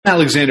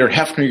Alexander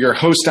Hefner, your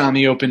host on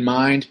The Open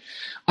Mind.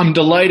 I'm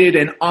delighted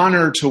and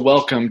honored to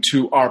welcome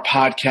to our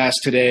podcast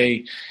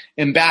today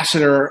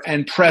Ambassador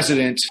and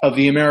President of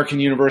the American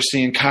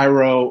University in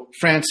Cairo,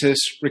 Francis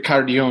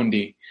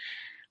Ricciardiondi.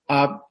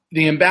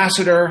 The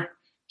ambassador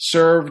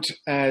served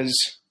as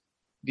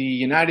the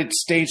United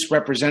States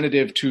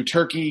representative to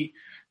Turkey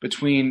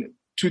between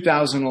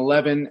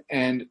 2011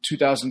 and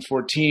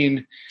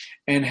 2014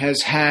 and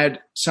has had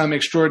some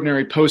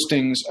extraordinary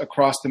postings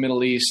across the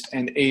Middle East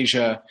and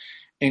Asia,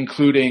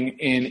 including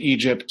in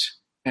Egypt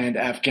and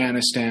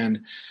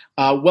Afghanistan.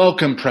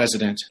 Welcome,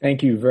 President.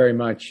 Thank you very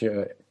much,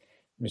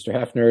 Mr.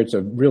 Hefner. It's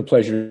a real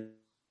pleasure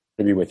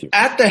to be with you.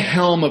 At the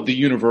helm of the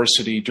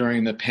university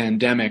during the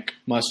pandemic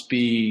must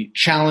be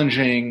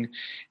challenging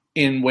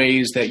in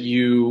ways that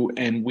you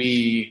and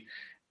we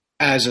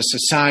as a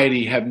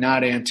society have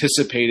not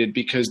anticipated,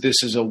 because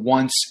this is a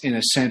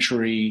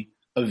once-in-a-century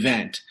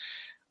event.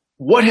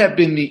 What have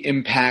been the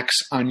impacts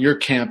on your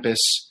campus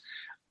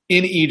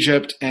in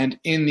Egypt and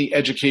in the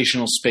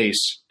educational space,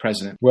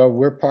 President? Well,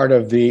 we're part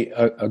of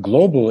a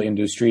global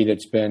industry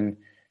that's been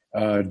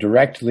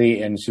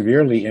directly and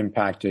severely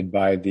impacted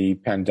by the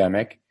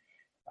pandemic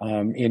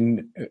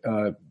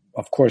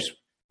of course,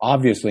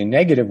 obviously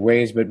negative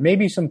ways, but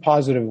maybe some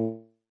positive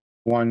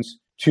ones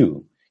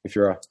too. If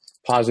you're a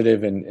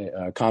positive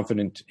and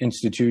confident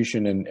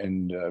institution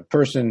and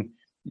person,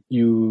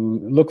 you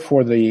look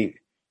for the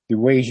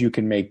ways you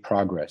can make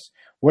progress.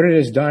 What it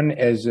has done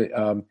is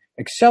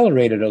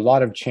accelerated a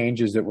lot of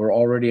changes that were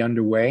already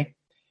underway.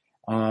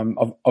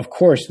 Of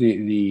course,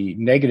 the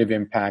negative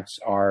impacts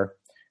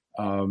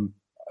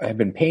have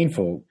been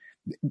painful.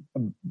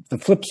 The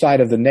flip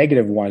side of the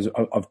negative ones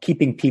of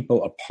keeping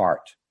people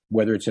apart,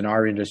 whether it's in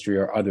our industry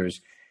or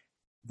others,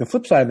 the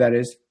flip side of that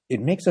is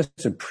it makes us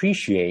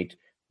appreciate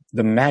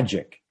the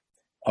magic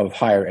of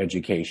higher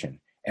education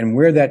and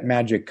where that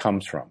magic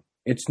comes from.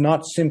 It's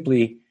not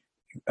simply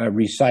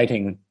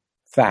reciting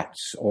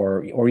facts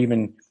or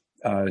even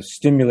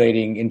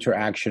stimulating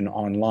interaction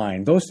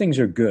online. Those things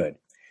are good,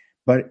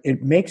 but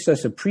it makes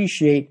us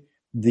appreciate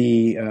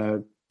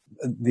the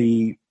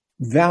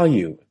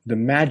value, the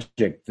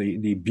magic,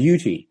 the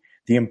beauty,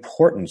 the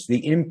importance,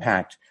 the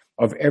impact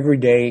of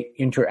everyday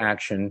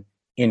interaction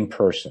in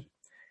person.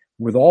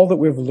 With all that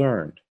we've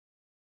learned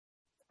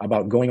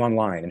about going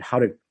online and how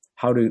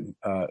to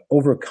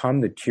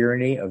overcome the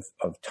tyranny of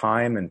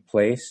time and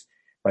place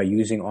by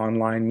using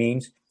online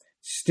means,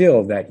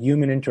 still that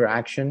human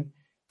interaction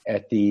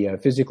at the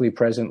physically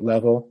present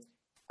level,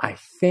 I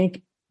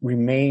think,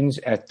 remains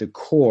at the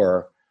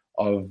core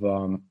of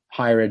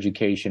higher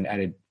education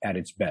at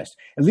its best.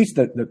 At least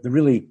the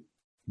really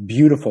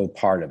beautiful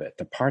part of it,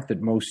 the part that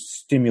most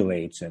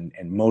stimulates and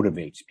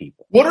motivates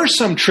people. What are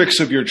some tricks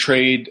of your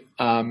trade?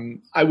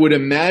 I would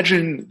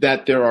imagine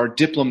that there are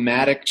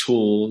diplomatic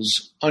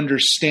tools,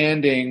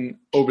 understanding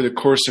over the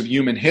course of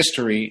human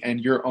history and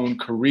your own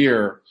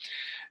career,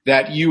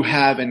 that you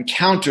have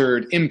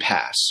encountered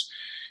impasse.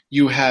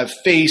 You have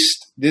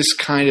faced this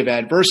kind of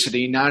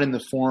adversity, not in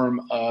the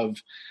form of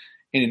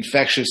an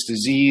infectious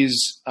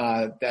disease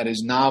that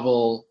is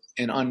novel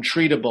and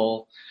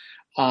untreatable,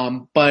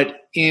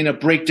 but in a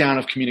breakdown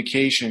of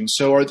communication.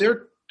 So are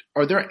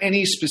there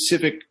any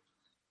specific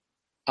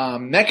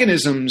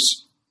mechanisms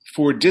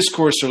for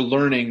discourse or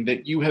learning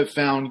that you have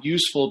found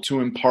useful to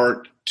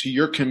impart to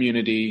your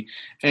community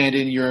and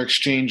in your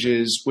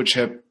exchanges, which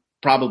have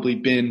probably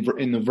been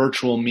in the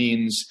virtual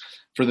means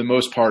for the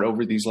most part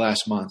over these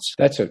last months?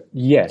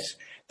 Yes.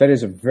 That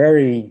is a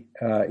very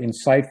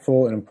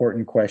insightful and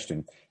important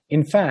question.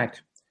 In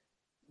fact,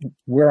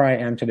 where I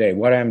am today,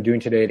 what I am doing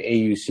today at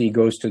AUC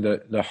goes to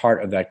the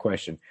heart of that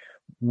question.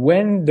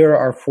 When there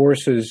are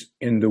forces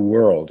in the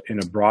world, in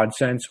a broad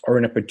sense, or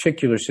in a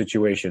particular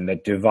situation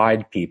that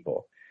divide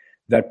people,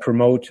 that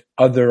promote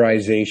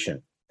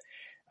otherization,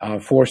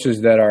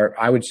 forces that are,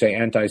 I would say,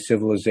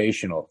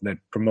 anti-civilizational, that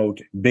promote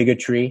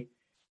bigotry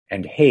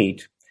and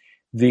hate,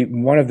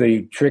 one of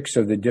the tricks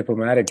of the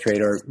diplomatic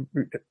trade, or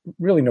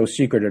really no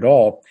secret at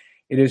all,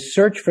 it is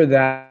search for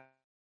that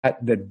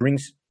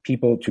brings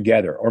people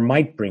together, or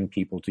might bring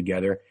people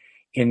together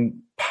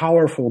in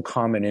powerful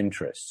common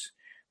interests,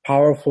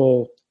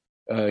 powerful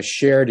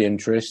shared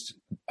interests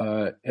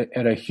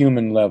at a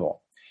human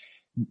level.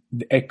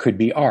 It could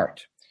be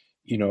art.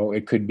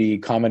 It could be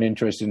common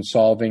interest in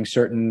solving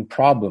certain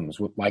problems,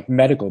 like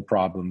medical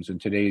problems in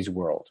today's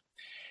world.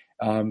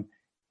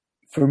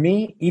 For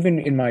me, even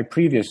in my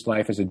previous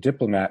life as a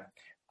diplomat,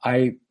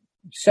 I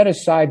set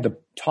aside the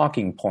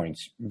talking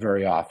points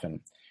very often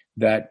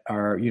that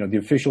are, the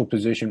official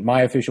position,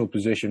 my official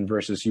position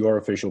versus your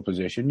official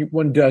position.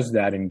 One does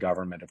that in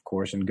government, of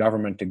course, in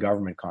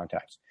government-to-government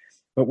contacts.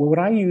 But what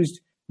I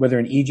used, whether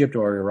in Egypt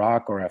or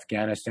Iraq or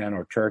Afghanistan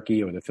or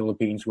Turkey or the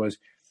Philippines, was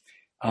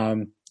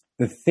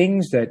the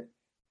things that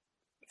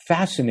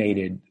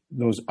fascinated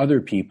those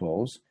other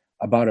peoples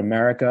about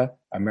America,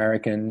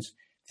 Americans,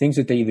 things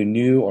that they either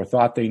knew or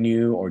thought they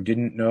knew or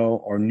didn't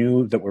know or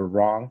knew that were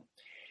wrong.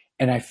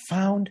 And I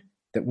found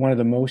that one of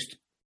the most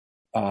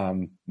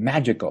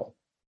magical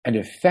and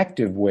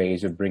effective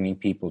ways of bringing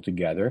people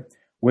together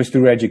was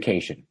through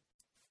education.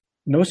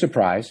 No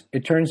surprise,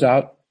 it turns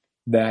out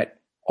that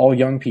all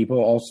young people,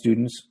 all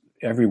students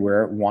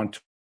everywhere want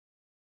to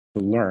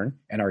learn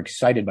and are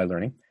excited by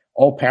learning.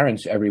 All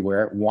parents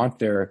everywhere want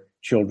their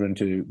children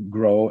to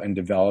grow and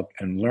develop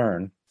and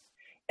learn.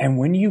 And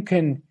when you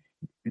can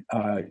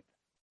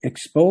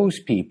expose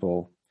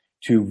people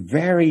to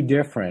very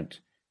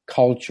different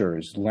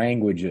cultures,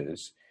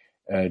 languages,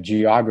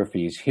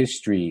 geographies,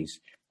 histories,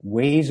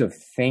 ways of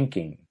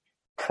thinking,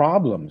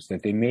 problems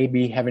that they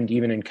maybe haven't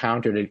even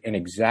encountered in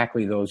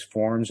exactly those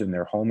forms in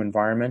their home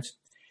environments,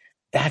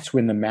 that's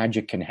when the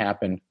magic can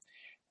happen.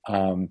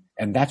 And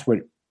that's what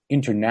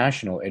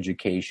international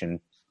education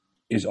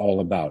is all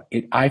about.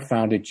 I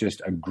found it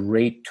just a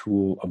great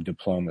tool of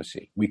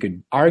diplomacy. We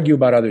could argue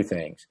about other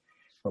things,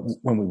 but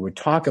when we would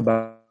talk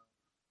about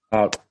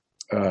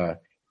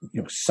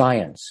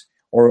science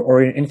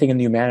or anything in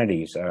the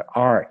humanities,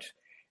 art,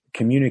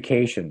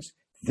 communications,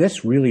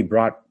 this really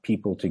brought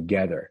people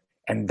together.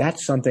 And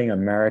that's something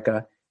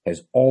America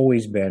has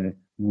always been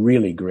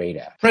really great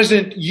at.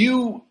 President,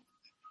 you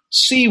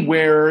see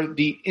where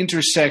the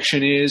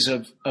intersection is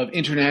of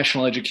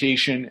international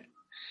education,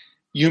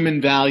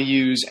 human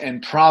values,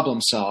 and problem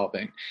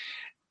solving.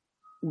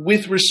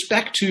 With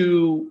respect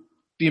to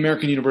the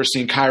American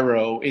University in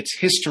Cairo, its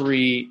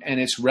history and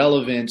its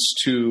relevance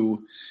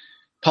to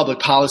public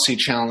policy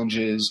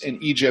challenges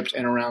in Egypt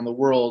and around the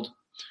world,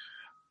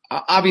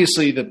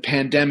 obviously the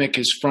pandemic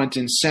is front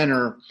and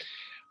center.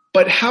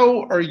 But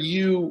how are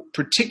you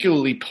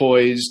particularly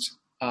poised,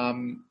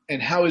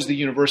 and how is the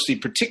university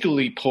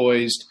particularly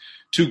poised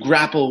to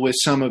grapple with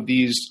some of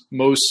these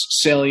most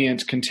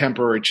salient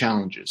contemporary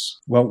challenges?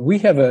 Well, we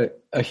have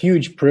a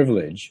huge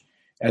privilege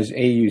as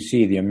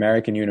AUC, the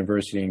American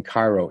University in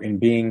Cairo, in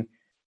being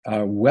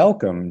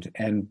welcomed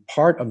and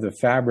part of the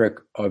fabric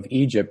of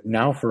Egypt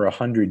now for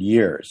 100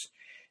 years.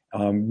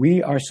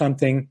 We are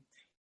something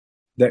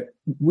that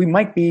we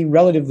might be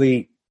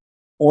relatively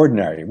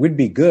ordinary. It would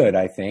be good,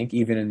 I think,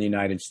 even in the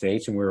United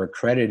States, and we're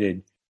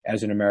accredited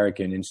as an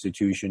American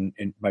institution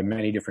by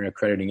many different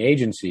accrediting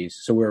agencies.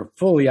 So we're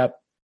full up,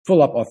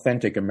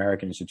 authentic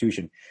American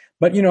institution.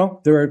 But,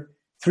 there are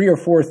 3,000 or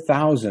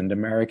 4,000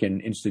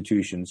 American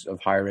institutions of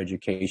higher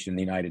education in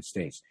the United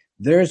States.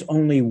 There's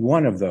only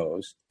one of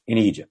those in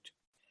Egypt.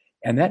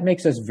 And that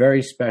makes us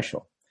very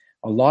special.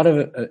 A lot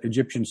of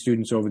Egyptian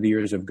students over the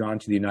years have gone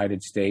to the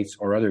United States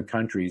or other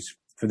countries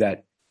for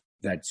that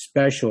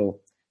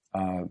special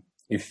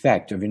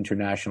effect of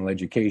international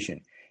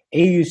education.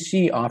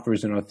 AUC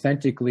offers an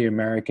authentically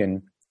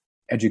American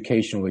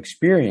educational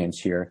experience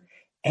here,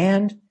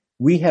 and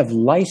we have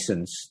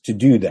license to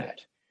do that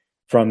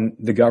from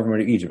the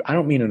government of Egypt. I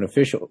don't mean an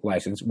official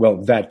license.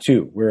 Well, that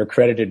too. We're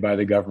accredited by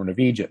the government of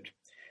Egypt.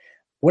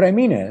 What I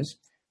mean is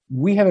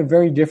we have a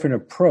very different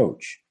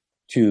approach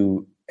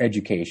to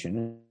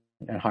education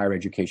and higher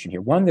education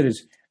here. One that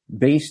is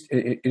based,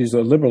 it is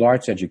a liberal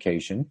arts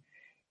education.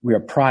 We are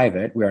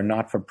private. We are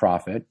not for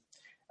profit.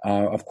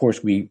 Of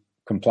course, we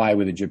comply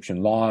with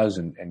Egyptian laws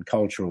and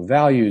cultural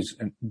values,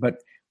 but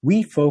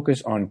we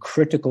focus on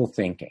critical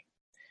thinking.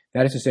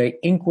 That is to say,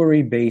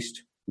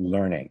 inquiry-based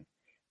learning.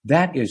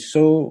 That is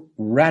so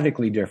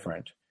radically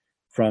different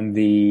from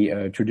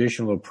the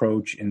traditional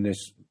approach in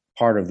this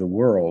part of the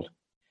world.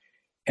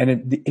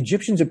 And the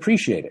Egyptians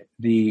appreciate it.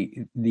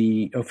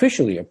 The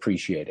officially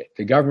appreciate it.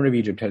 The government of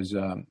Egypt has,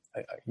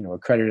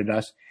 accredited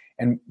us,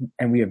 and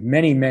we have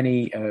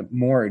many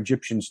more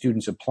Egyptian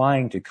students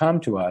applying to come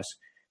to us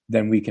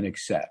than we can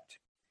accept.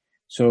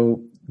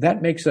 So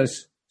that makes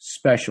us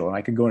special. And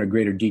I could go into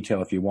greater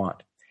detail if you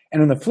want.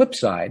 And on the flip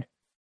side,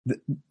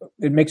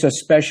 it makes us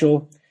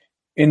special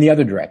in the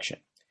other direction.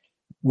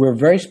 We're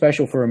very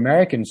special for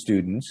American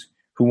students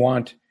who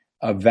want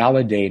a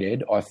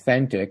validated,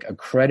 authentic,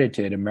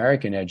 accredited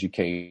American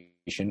education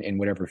in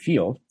whatever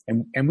field.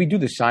 And we do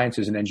the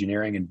sciences and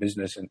engineering and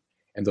business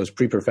and those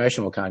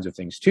pre-professional kinds of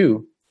things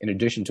too, in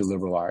addition to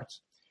liberal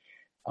arts.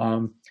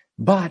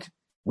 But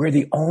we're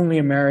the only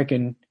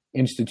American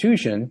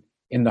institution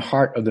in the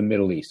heart of the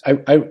Middle East.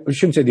 I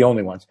shouldn't say the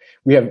only ones.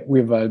 We have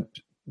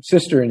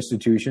sister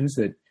institutions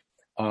that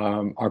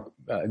are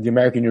the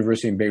American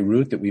University in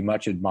Beirut that we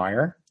much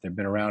admire. They've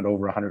been around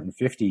over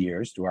 150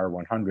 years to our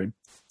 100.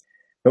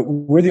 But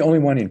we're the only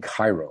one in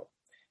Cairo.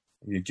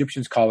 The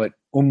Egyptians call it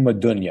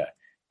Dunya,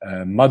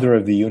 mother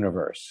of the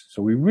universe.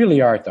 So we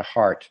really are at the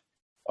heart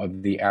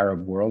of the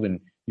Arab world, and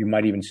you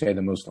might even say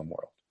the Muslim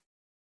world.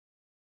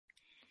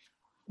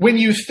 When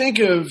you think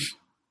of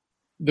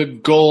the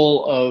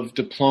goal of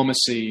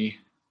diplomacy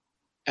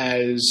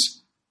as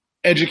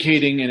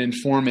educating and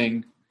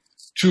informing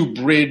to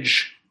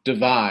bridge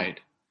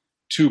divide,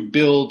 to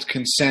build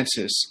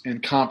consensus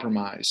and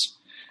compromise,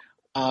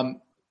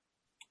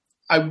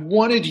 I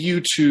wanted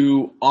you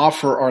to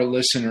offer our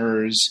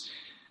listeners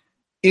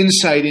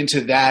insight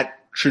into that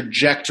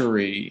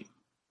trajectory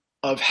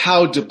of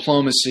how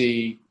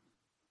diplomacy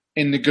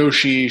and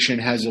negotiation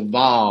has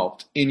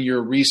evolved in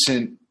your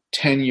recent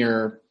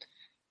tenure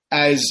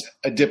as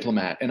a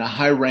diplomat and a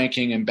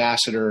high-ranking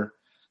ambassador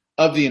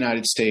of the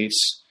United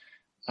States.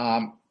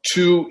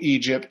 to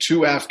Egypt,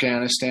 to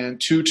Afghanistan,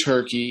 to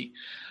Turkey.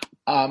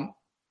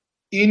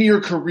 In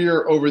your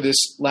career over this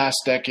last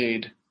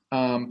decade,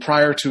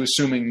 prior to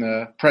assuming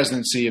the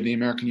presidency of the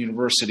American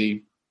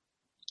University,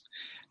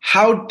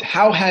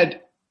 how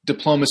had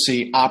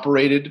diplomacy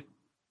operated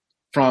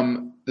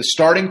from the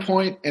starting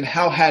point, and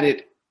how had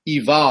it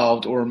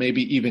evolved or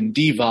maybe even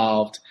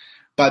devolved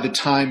by the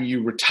time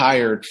you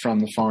retired from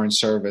the Foreign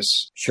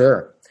Service?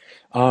 Sure.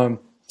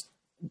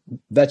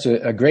 That's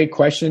a great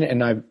question,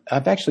 and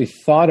I've actually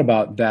thought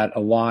about that a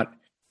lot,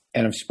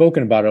 and I've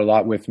spoken about it a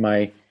lot with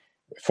my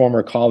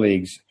former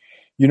colleagues.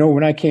 You know,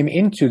 when I came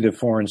into the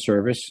Foreign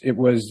Service, it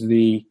was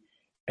the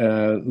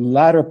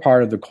latter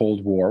part of the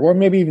Cold War, or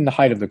maybe even the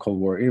height of the Cold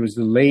War. It was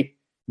the late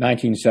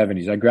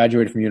 1970s. I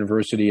graduated from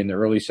university in the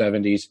early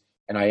 70s,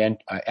 and I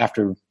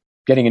after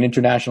getting an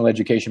international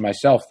education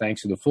myself,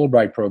 thanks to the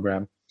Fulbright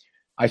program,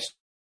 I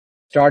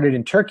started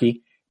in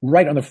Turkey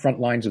right on the front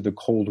lines of the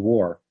Cold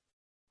War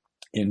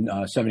in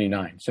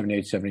 78,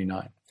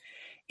 79.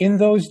 In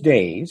those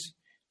days,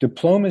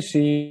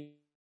 diplomacy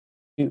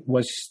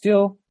was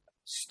still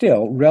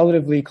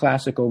relatively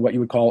classical, what you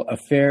would call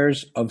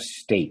affairs of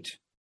state.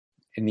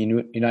 In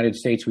the United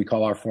States, we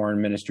call our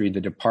foreign ministry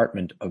the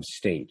Department of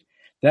State.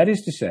 That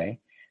is to say,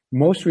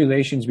 most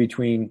relations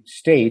between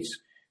states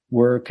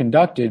were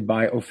conducted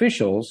by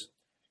officials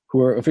who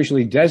were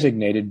officially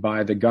designated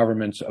by the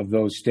governments of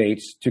those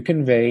states to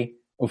convey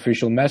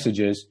official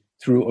messages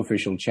through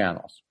official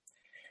channels.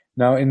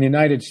 Now, in the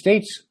United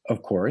States,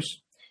 of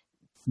course,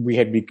 we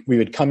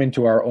had come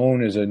into our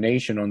own as a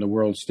nation on the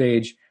world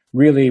stage,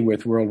 really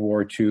with World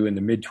War II in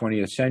the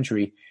mid-20th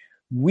century.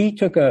 We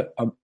took a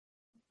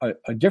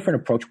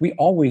different approach. We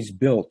always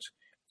built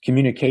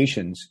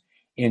communications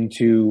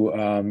into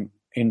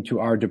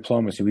our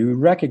diplomacy. We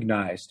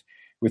recognized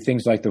with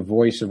things like the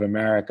Voice of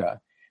America,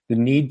 the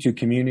need to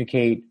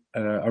communicate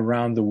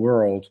around the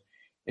world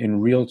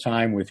in real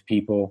time with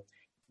people,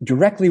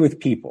 directly with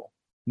people,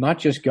 not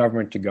just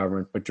government to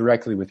government, but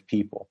directly with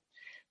people.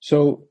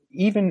 So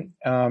even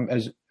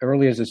as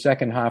early as the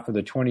second half of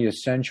the 20th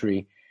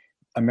century,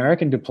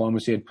 American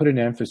diplomacy had put an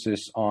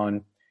emphasis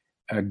on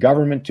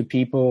government to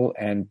people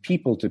and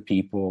people to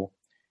people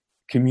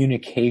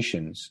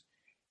communications,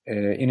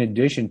 in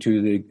addition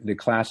to the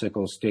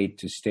classical state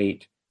to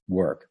state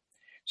work.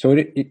 So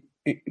it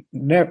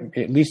never,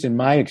 at least in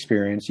my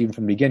experience, even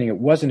from the beginning, it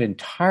wasn't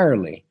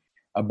entirely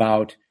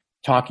about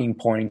talking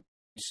points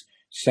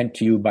sent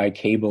to you by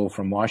cable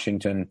from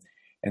Washington,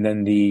 and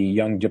then the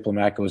young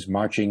diplomat goes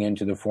marching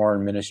into the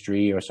foreign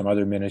ministry or some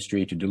other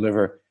ministry to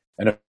deliver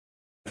an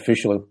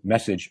official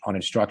message on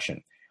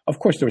instruction. Of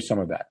course, there was some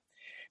of that.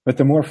 But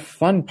the more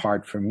fun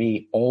part for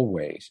me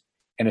always,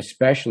 and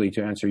especially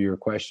to answer your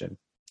question,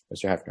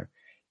 Mr. Hefner,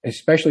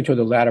 especially to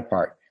the latter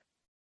part,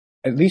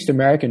 at least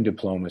American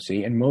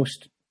diplomacy and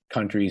most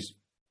countries'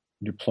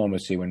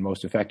 diplomacy, when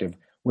most effective,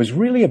 was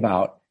really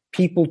about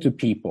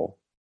people-to-people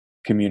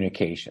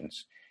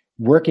communications,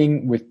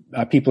 working with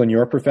people in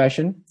your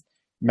profession,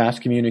 mass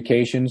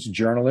communications,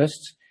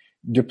 journalists.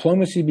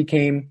 Diplomacy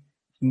became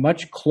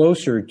much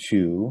closer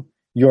to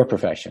your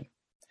profession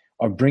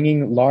of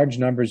bringing large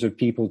numbers of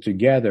people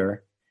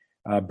together,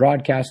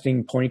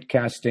 broadcasting,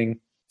 pointcasting,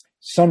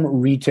 some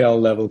retail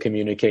level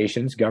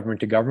communications, government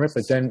to government,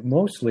 but then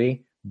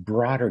mostly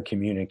broader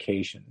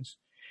communications.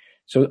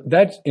 So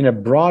that, in a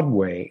broad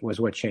way, was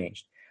what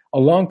changed.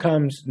 Along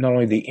comes not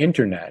only the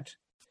internet,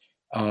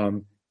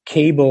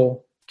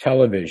 cable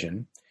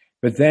television,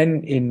 but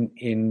then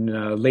in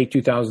late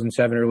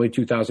 2007, early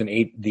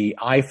 2008, the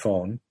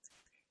iPhone,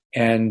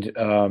 and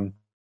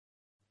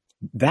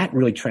that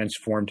really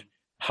transformed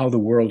how the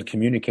world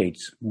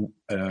communicates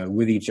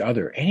with each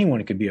other.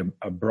 Anyone could be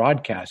a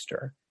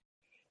broadcaster.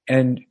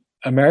 And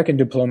American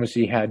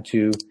diplomacy had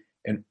to,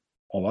 and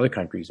all other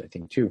countries, I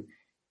think, too,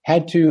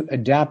 had to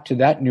adapt to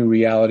that new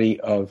reality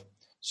of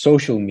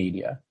social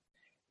media,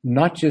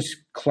 not just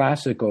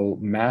classical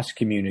mass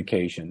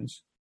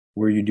communications,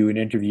 where you do an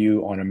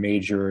interview on a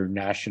major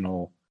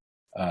national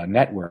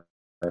network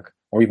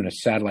or even a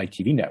satellite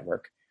TV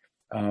network,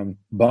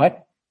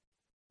 but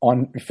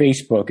on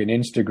Facebook and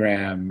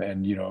Instagram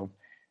and,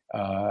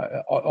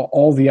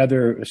 all the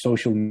other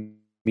social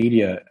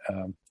media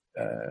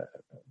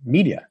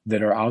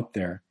that are out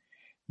there.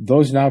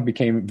 Those now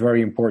became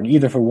very important,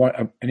 either for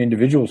an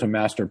individual to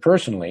master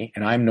personally,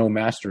 and I'm no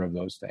master of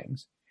those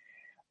things,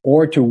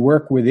 or to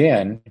work with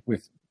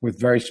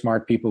very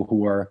smart people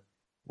who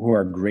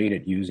are great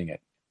at using it.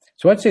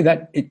 So I'd say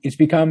that it's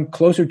become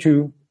closer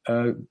to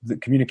the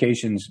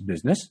communications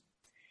business,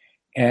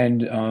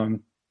 and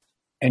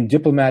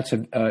diplomats,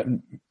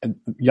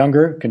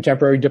 younger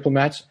contemporary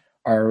diplomats,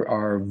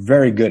 are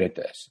very good at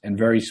this and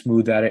very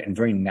smooth at it and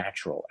very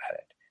natural at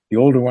it. The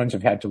older ones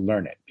have had to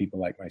learn it, people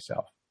like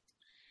myself.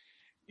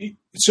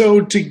 So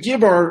to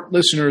give our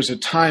listeners a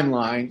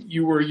timeline,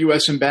 you were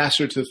U.S.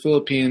 ambassador to the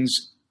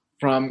Philippines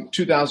from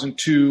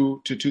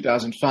 2002 to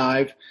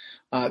 2005.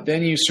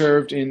 Then you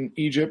served in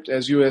Egypt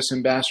as U.S.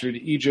 ambassador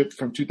to Egypt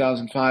from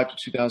 2005 to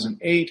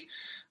 2008.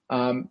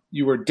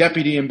 You were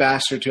deputy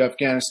ambassador to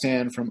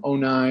Afghanistan from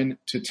 2009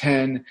 to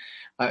 10.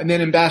 and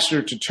then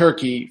ambassador to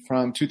Turkey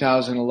from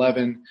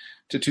 2011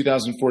 to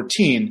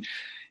 2014.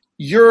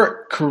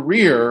 Your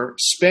career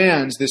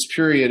spans this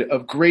period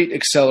of great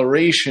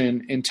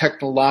acceleration in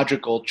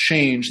technological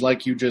change,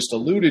 like you just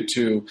alluded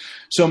to.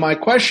 So my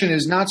question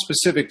is not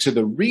specific to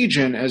the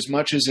region as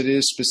much as it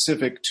is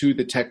specific to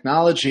the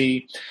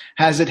technology.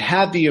 Has it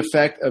had the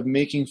effect of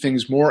making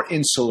things more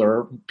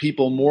insular,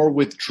 people more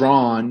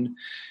withdrawn,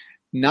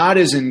 not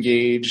as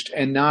engaged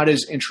and not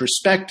as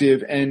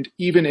introspective? And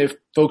even if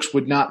folks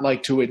would not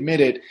like to admit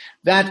it,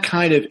 that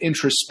kind of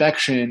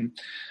introspection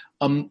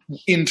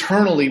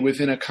internally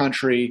within a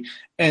country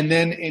and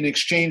then in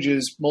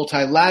exchanges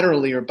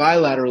multilaterally or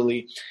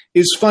bilaterally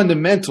is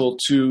fundamental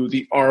to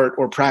the art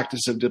or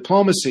practice of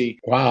diplomacy.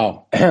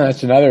 Wow.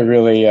 That's another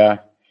really,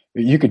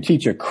 you could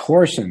teach a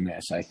course in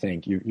this, I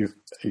think.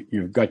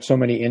 You've got so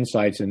many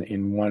insights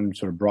in one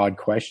sort of broad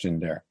question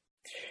there.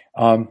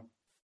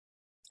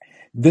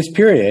 This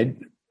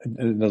period,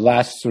 the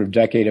last sort of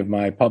decade of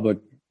my public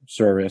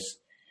service,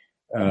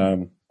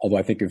 although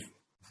I think of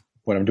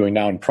what I'm doing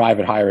now in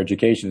private higher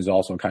education is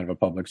also kind of a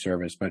public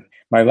service, but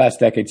my last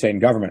decade, say, in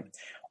government,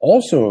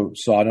 also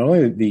saw not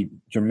only the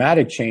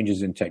dramatic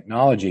changes in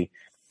technology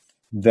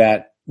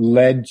that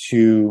led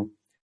to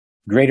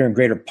greater and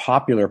greater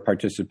popular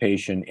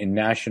participation in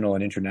national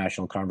and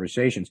international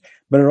conversations,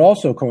 but it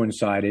also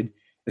coincided,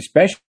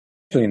 especially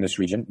in this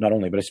region, not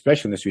only, but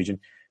especially in this region,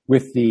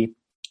 with the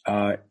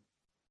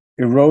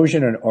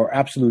erosion or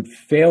absolute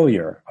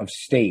failure of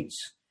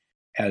states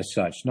as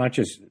such, not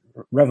just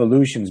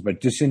revolutions,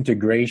 but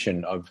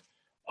disintegration of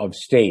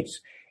states.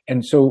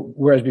 And so,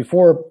 whereas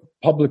before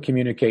public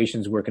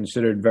communications were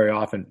considered very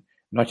often,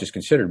 not just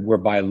considered, were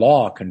by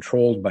law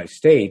controlled by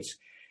states,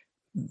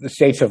 the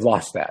states have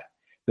lost that.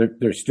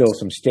 There's still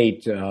some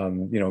state,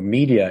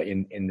 media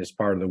in this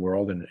part of the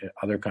world and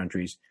other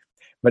countries.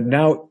 But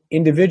now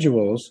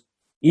individuals,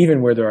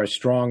 even where there are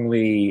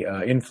strongly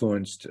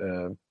influenced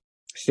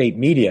state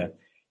media,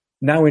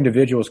 now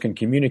individuals can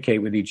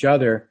communicate with each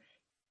other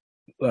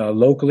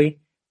locally,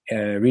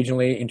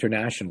 regionally,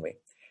 internationally.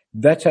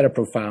 That's had a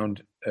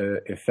profound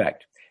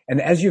effect.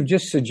 And as you've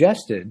just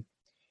suggested,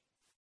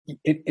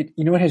 it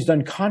has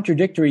done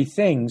contradictory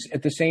things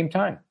at the same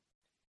time.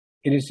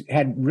 It has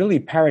had really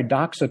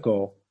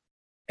paradoxical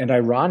and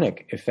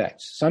ironic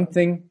effects,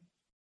 something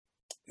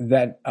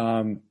that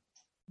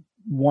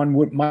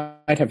one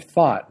might have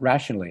thought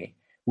rationally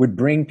would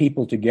bring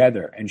people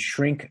together and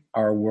shrink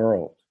our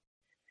world,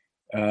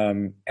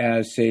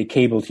 as, say,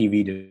 cable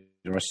TV did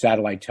or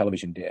satellite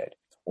television did,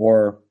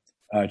 or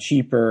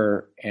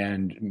cheaper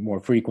and more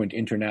frequent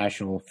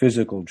international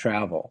physical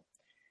travel.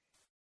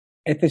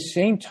 At the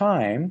same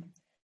time,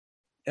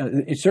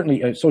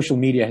 social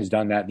media has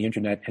done that, the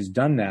internet has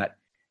done that,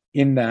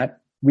 in that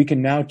we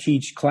can now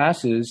teach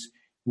classes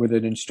with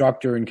an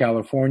instructor in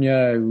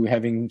California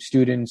having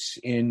students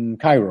in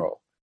Cairo,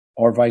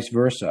 or vice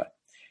versa,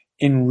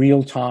 in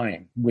real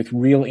time, with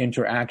real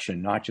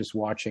interaction, not just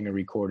watching a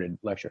recorded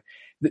lecture.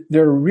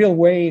 There are real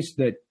ways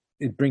that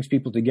it brings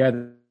people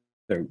together.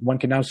 One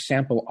can now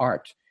sample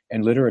art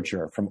and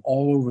literature from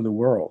all over the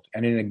world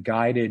and in a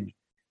guided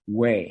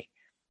way.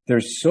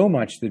 There's so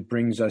much that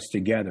brings us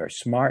together.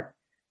 Smart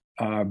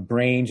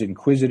brains,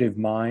 inquisitive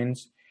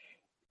minds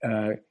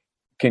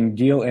can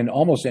deal in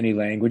almost any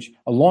language,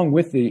 along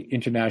with the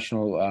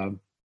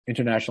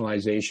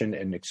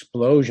internationalization and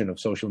explosion of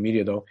social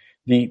media, though.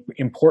 The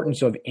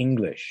importance of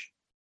English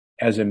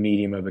as a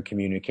medium of a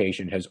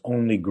communication has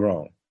only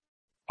grown.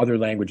 Other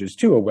languages,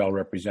 too, are well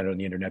represented on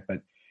the internet,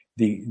 but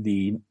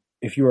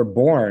if you are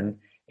born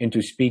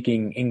into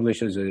speaking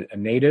English as a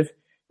native,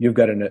 you've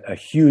got a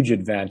huge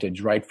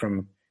advantage right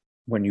from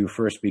when you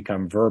first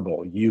become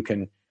verbal. You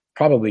can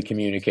probably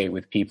communicate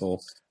with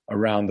people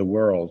around the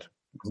world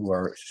who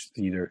are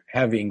either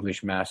have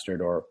English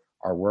mastered or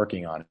are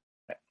working on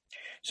it.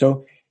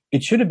 So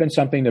it should have been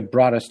something that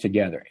brought us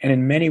together. And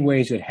in many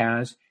ways it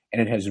has,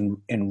 and it has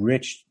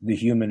enriched the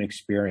human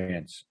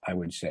experience, I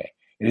would say.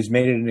 It has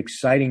made it an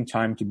exciting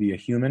time to be a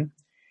human.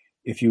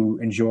 If you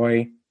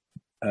enjoy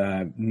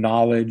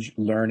knowledge,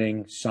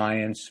 learning,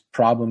 science,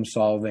 problem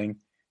solving,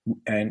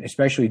 and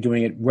especially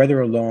doing it whether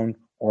alone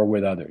or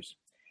with others.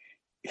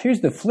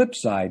 Here's the flip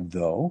side,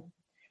 though,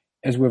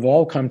 as we've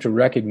all come to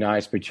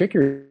recognize,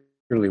 particularly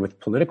with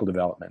political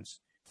developments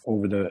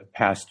over the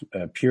past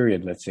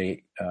period, let's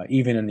say,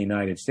 even in the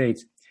United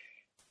States,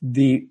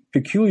 the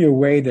peculiar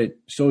way that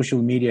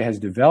social media has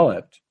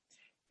developed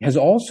has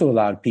also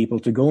allowed people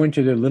to go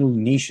into their little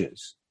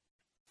niches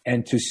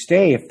and to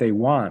stay, if they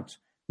want,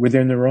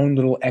 within their own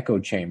little echo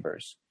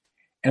chambers.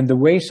 And the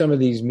way some of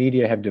these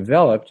media have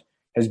developed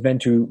has been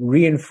to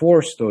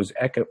reinforce those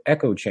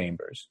echo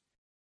chambers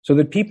so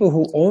that people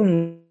who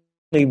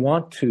only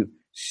want to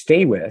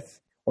stay with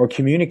or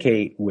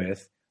communicate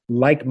with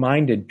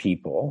like-minded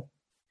people,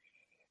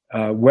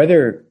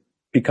 whether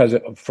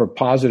for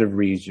positive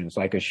reasons,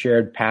 like a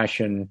shared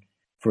passion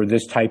for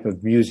this type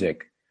of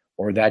music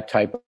or that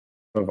type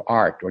of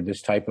art or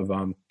this type of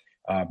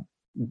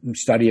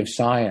study of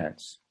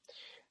science,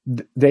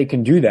 they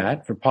can do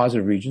that for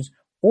positive reasons,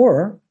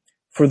 or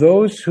For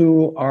those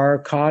who are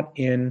caught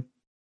in,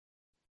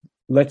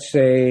 let's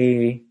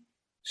say,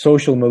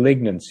 social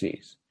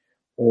malignancies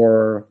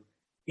or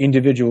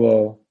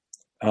individual,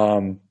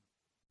 sort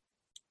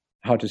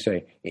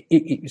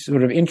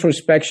of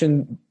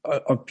introspection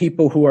of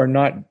people who are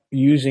not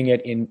using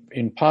it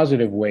in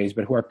positive ways,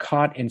 but who are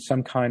caught in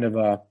some kind of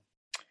a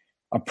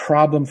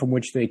problem from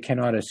which they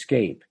cannot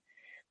escape.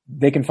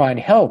 They can find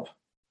help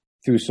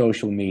through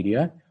social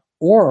media,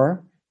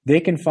 or they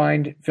can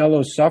find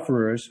fellow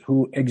sufferers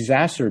who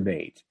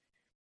exacerbate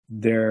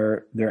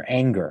their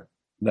anger,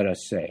 let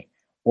us say,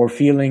 or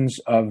feelings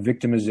of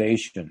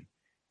victimization,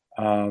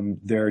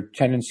 their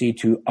tendency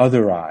to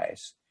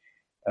otherize,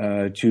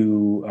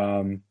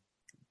 to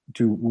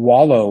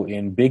wallow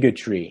in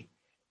bigotry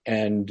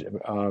and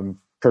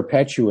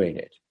perpetuate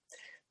it.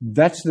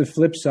 That's the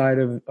flip side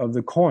of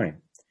the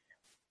coin.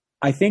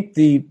 I think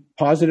the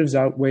positives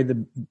outweigh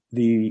the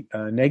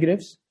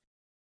negatives.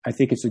 I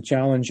think it's a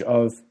challenge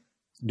of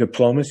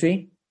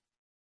diplomacy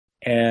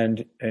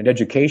and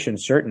education,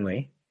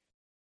 certainly,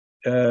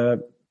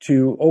 to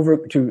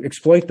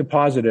exploit the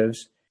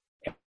positives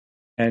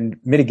and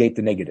mitigate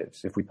the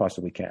negatives if we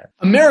possibly can.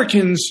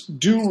 Americans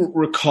do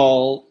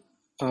recall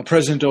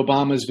President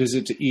Obama's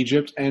visit to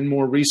Egypt, and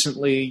more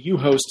recently, you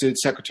hosted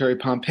Secretary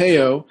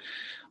Pompeo.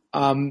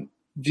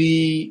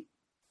 The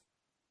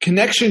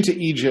connection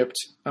to Egypt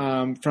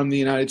from the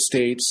United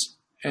States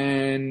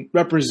and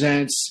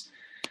represents,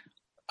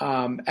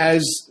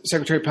 as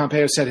Secretary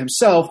Pompeo said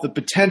himself, the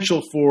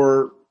potential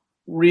for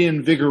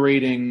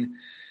reinvigorating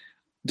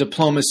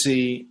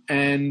diplomacy.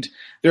 And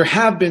there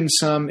have been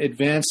some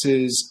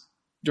advances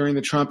during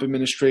the Trump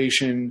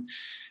administration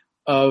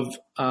of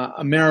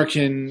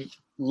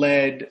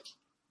American-led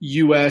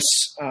U.S.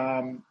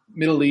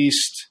 Middle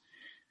East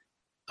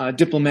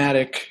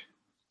diplomatic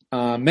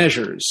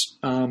measures.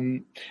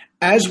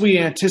 As we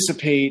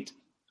anticipate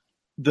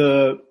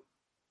the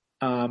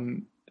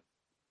Biden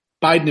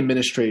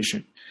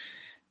administration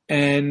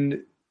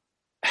and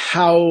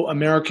how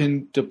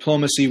American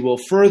diplomacy will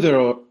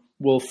further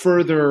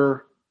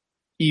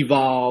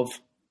evolve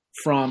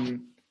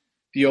from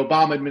the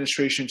Obama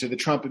administration to the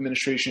Trump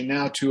administration,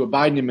 now to a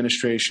Biden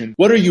administration,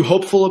 what are you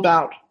hopeful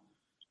about?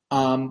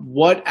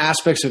 What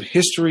aspects of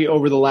history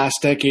over the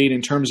last decade,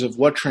 in terms of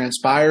what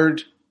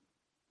transpired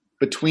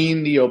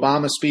between the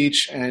Obama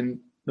speech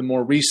and the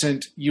more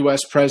recent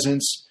U.S.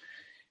 presence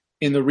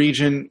in the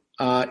region,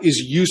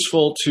 is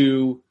useful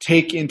to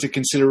take into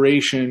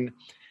consideration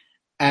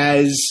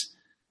as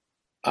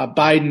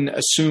Biden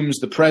assumes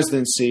the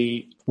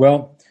presidency?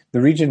 Well,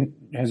 the region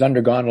has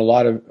undergone a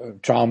lot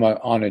of trauma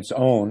on its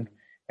own,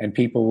 and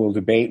people will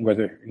debate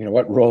whether,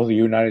 what role the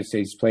United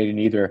States played in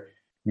either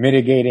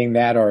mitigating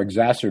that or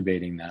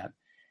exacerbating that.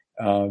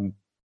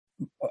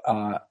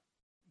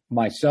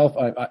 Myself,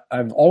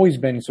 I've always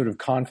been sort of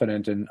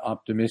confident and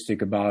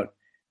optimistic about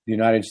the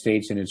United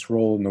States and its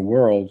role in the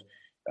world.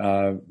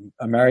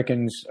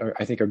 Americans,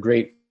 I think, are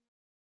great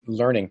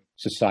learning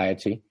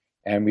society,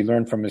 and we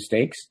learn from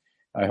mistakes.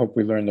 I hope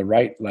we learn the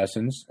right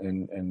lessons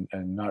and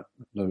not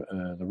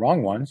the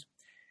wrong ones.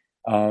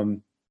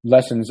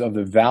 Lessons of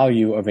the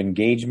value of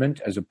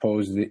engagement as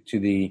opposed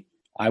to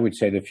I would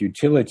say, the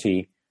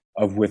futility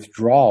of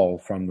withdrawal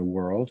from the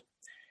world.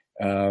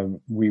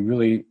 We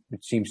really,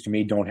 it seems to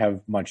me, don't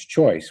have much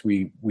choice.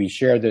 We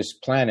share this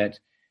planet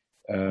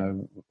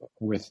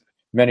with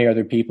many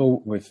other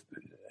people with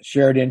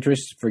shared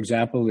interests, for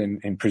example,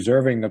 in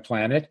preserving the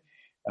planet,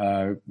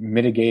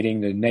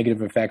 mitigating the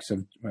negative effects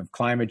of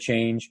climate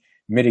change,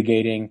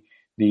 mitigating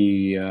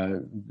the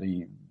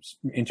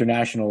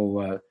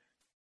international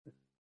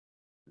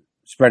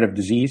spread of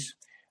disease,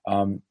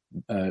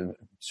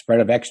 spread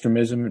of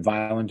extremism,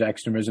 violent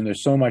extremism.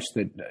 There's so much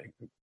that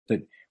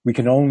we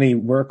can only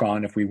work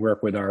on if we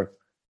work with our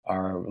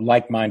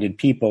like-minded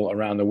people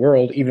around the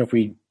world, even if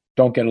we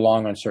don't get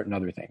along on certain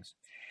other things.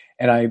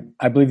 And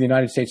I believe the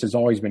United States has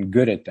always been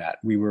good at that.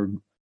 We were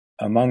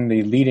among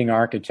the leading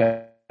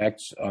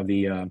architects of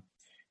the,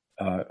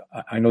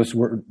 I know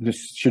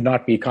this should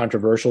not be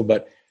controversial,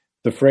 but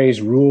the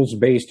phrase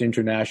rules-based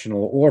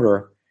international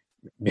order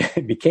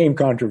became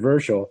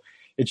controversial.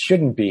 It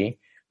shouldn't be,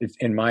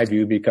 in my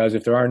view, because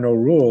if there are no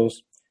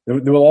rules,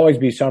 there will always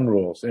be some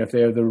rules. And if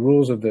they're the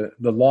rules of the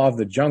law of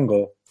the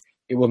jungle,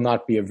 it will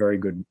not be a very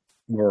good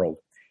world.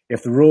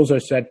 If the rules are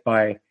set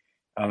by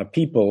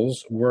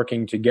peoples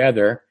working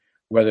together,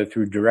 whether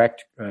through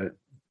direct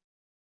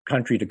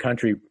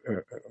country-to-country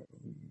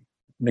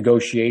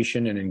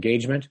negotiation and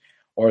engagement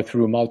or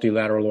through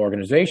multilateral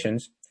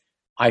organizations,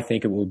 I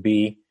think it will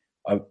be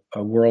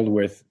a world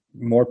with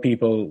more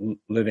people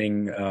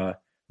living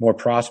more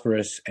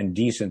prosperous and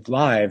decent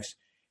lives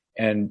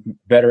and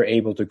better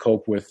able to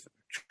cope with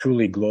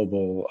truly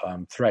global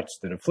threats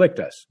that afflict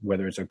us,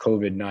 whether it's a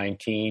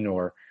COVID-19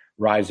 or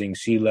rising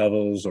sea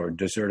levels or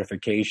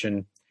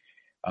desertification,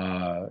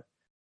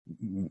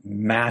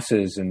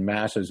 masses and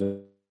masses of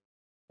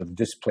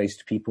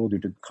displaced people due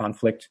to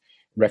conflict,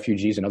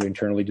 refugees and other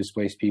internally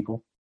displaced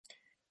people.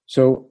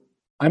 So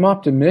I'm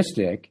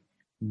optimistic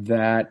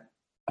that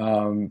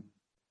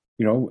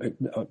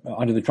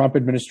under the Trump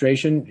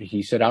administration,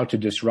 he set out to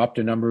disrupt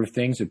a number of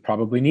things that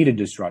probably needed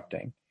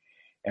disrupting.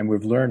 And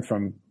we've learned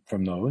from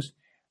those.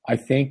 I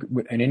think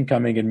an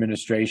incoming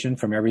administration,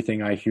 from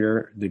everything I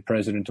hear the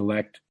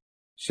president-elect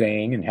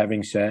saying and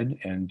having said,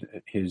 and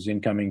his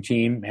incoming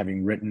team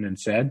having written and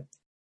said,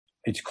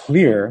 it's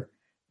clear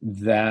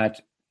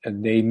that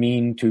they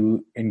mean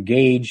to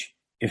engage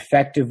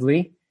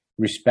effectively,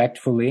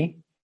 respectfully,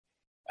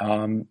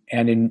 and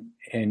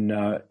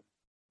in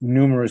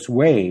numerous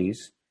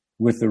ways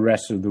with the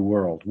rest of the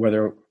world,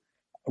 whether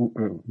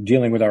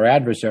dealing with our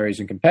adversaries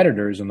and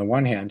competitors on the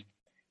one hand,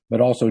 but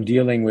also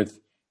dealing with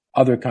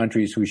other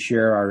countries who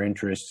share our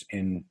interests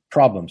in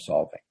problem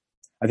solving.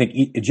 I think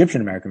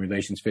Egyptian-American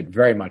relations fit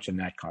very much in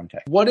that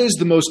context. What is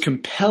the most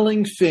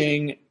compelling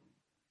thing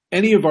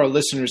any of our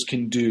listeners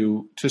can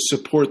do to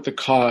support the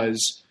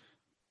cause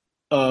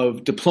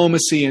of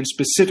diplomacy and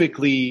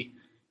specifically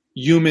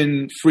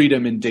human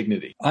freedom and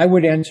dignity? I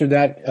would answer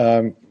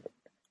that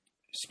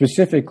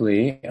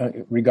specifically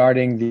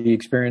regarding the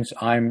experience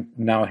I'm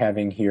now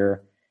having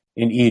here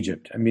in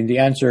Egypt. I mean, the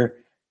answer,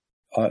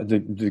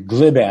 the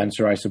glib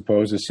answer, I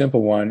suppose, the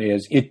simple one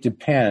is it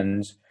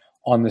depends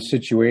on the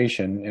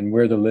situation and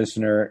where the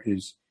listener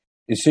is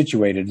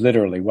situated,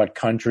 literally, what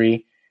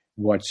country,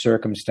 what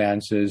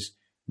circumstances,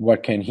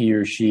 what can he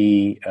or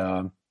she,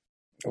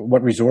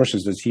 what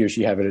resources does he or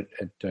she have at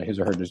his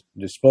or her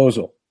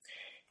disposal.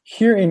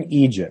 Here in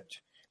Egypt,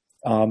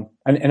 and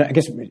I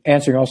guess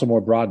answering also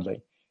more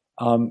broadly,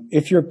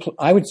 if you're,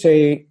 I would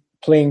say,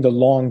 playing the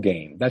long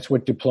game, that's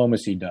what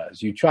diplomacy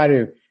does. You try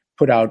to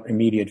put out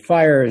immediate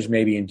fires,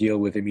 maybe, and deal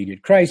with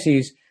immediate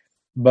crises,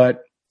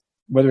 but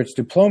whether it's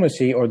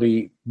diplomacy or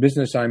the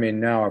business I'm in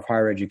now of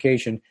higher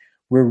education,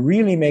 we're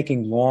really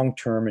making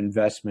long-term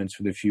investments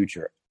for the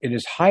future. It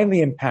is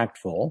highly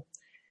impactful,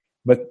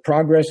 but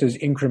progress is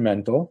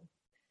incremental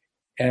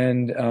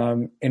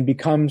and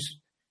becomes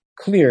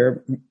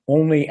clear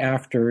only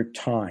after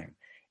time.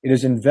 It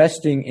is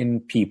investing in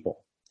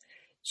people.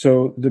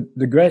 So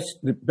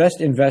the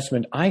best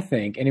investment I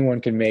think anyone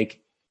can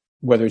make,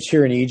 whether it's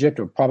here in Egypt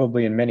or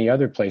probably in many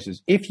other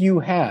places, if you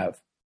have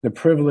the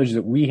privilege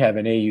that we have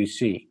in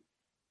AUC,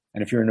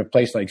 and if you're in a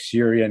place like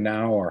Syria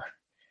now, or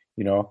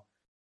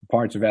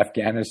parts of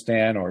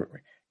Afghanistan,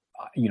 or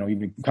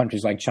even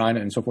countries like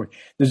China and so forth,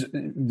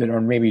 that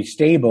are maybe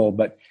stable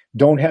but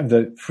don't have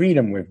the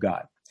freedom we've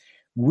got,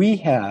 we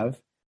have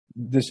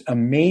this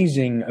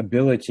amazing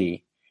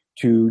ability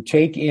to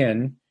take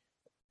in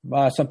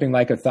something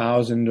like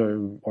 1,000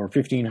 or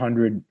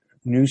 1,500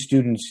 new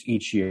students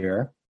each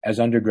year as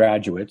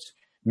undergraduates,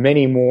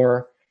 many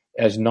more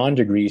as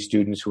non-degree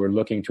students who are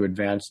looking to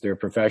advance their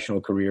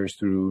professional careers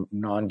through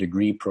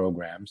non-degree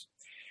programs.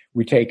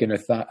 We take in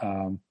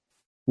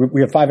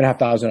we have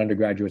 5,500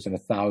 undergraduates and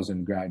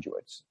 1,000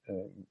 graduates,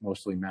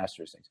 mostly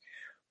master's things.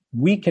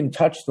 We can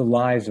touch the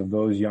lives of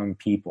those young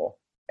people,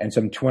 and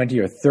some 20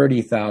 or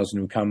 30,000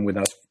 who come with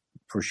us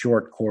for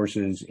short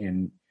courses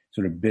in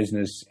sort of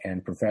business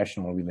and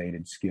professional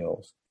related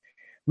skills.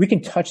 We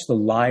can touch the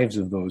lives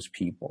of those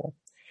people.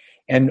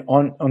 And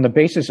on the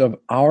basis of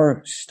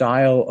our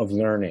style of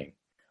learning,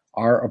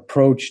 our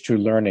approach to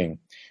learning,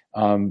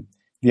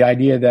 the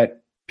idea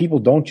that people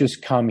don't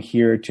just come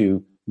here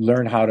to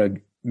learn how to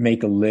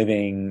make a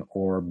living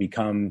or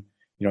become,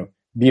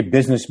 be a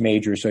business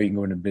major so you can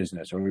go into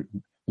business, or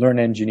learn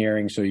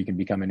engineering so you can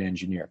become an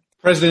engineer.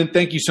 President,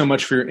 thank you so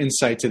much for your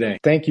insight today.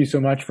 Thank you so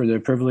much for the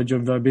privilege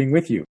of being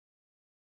with you.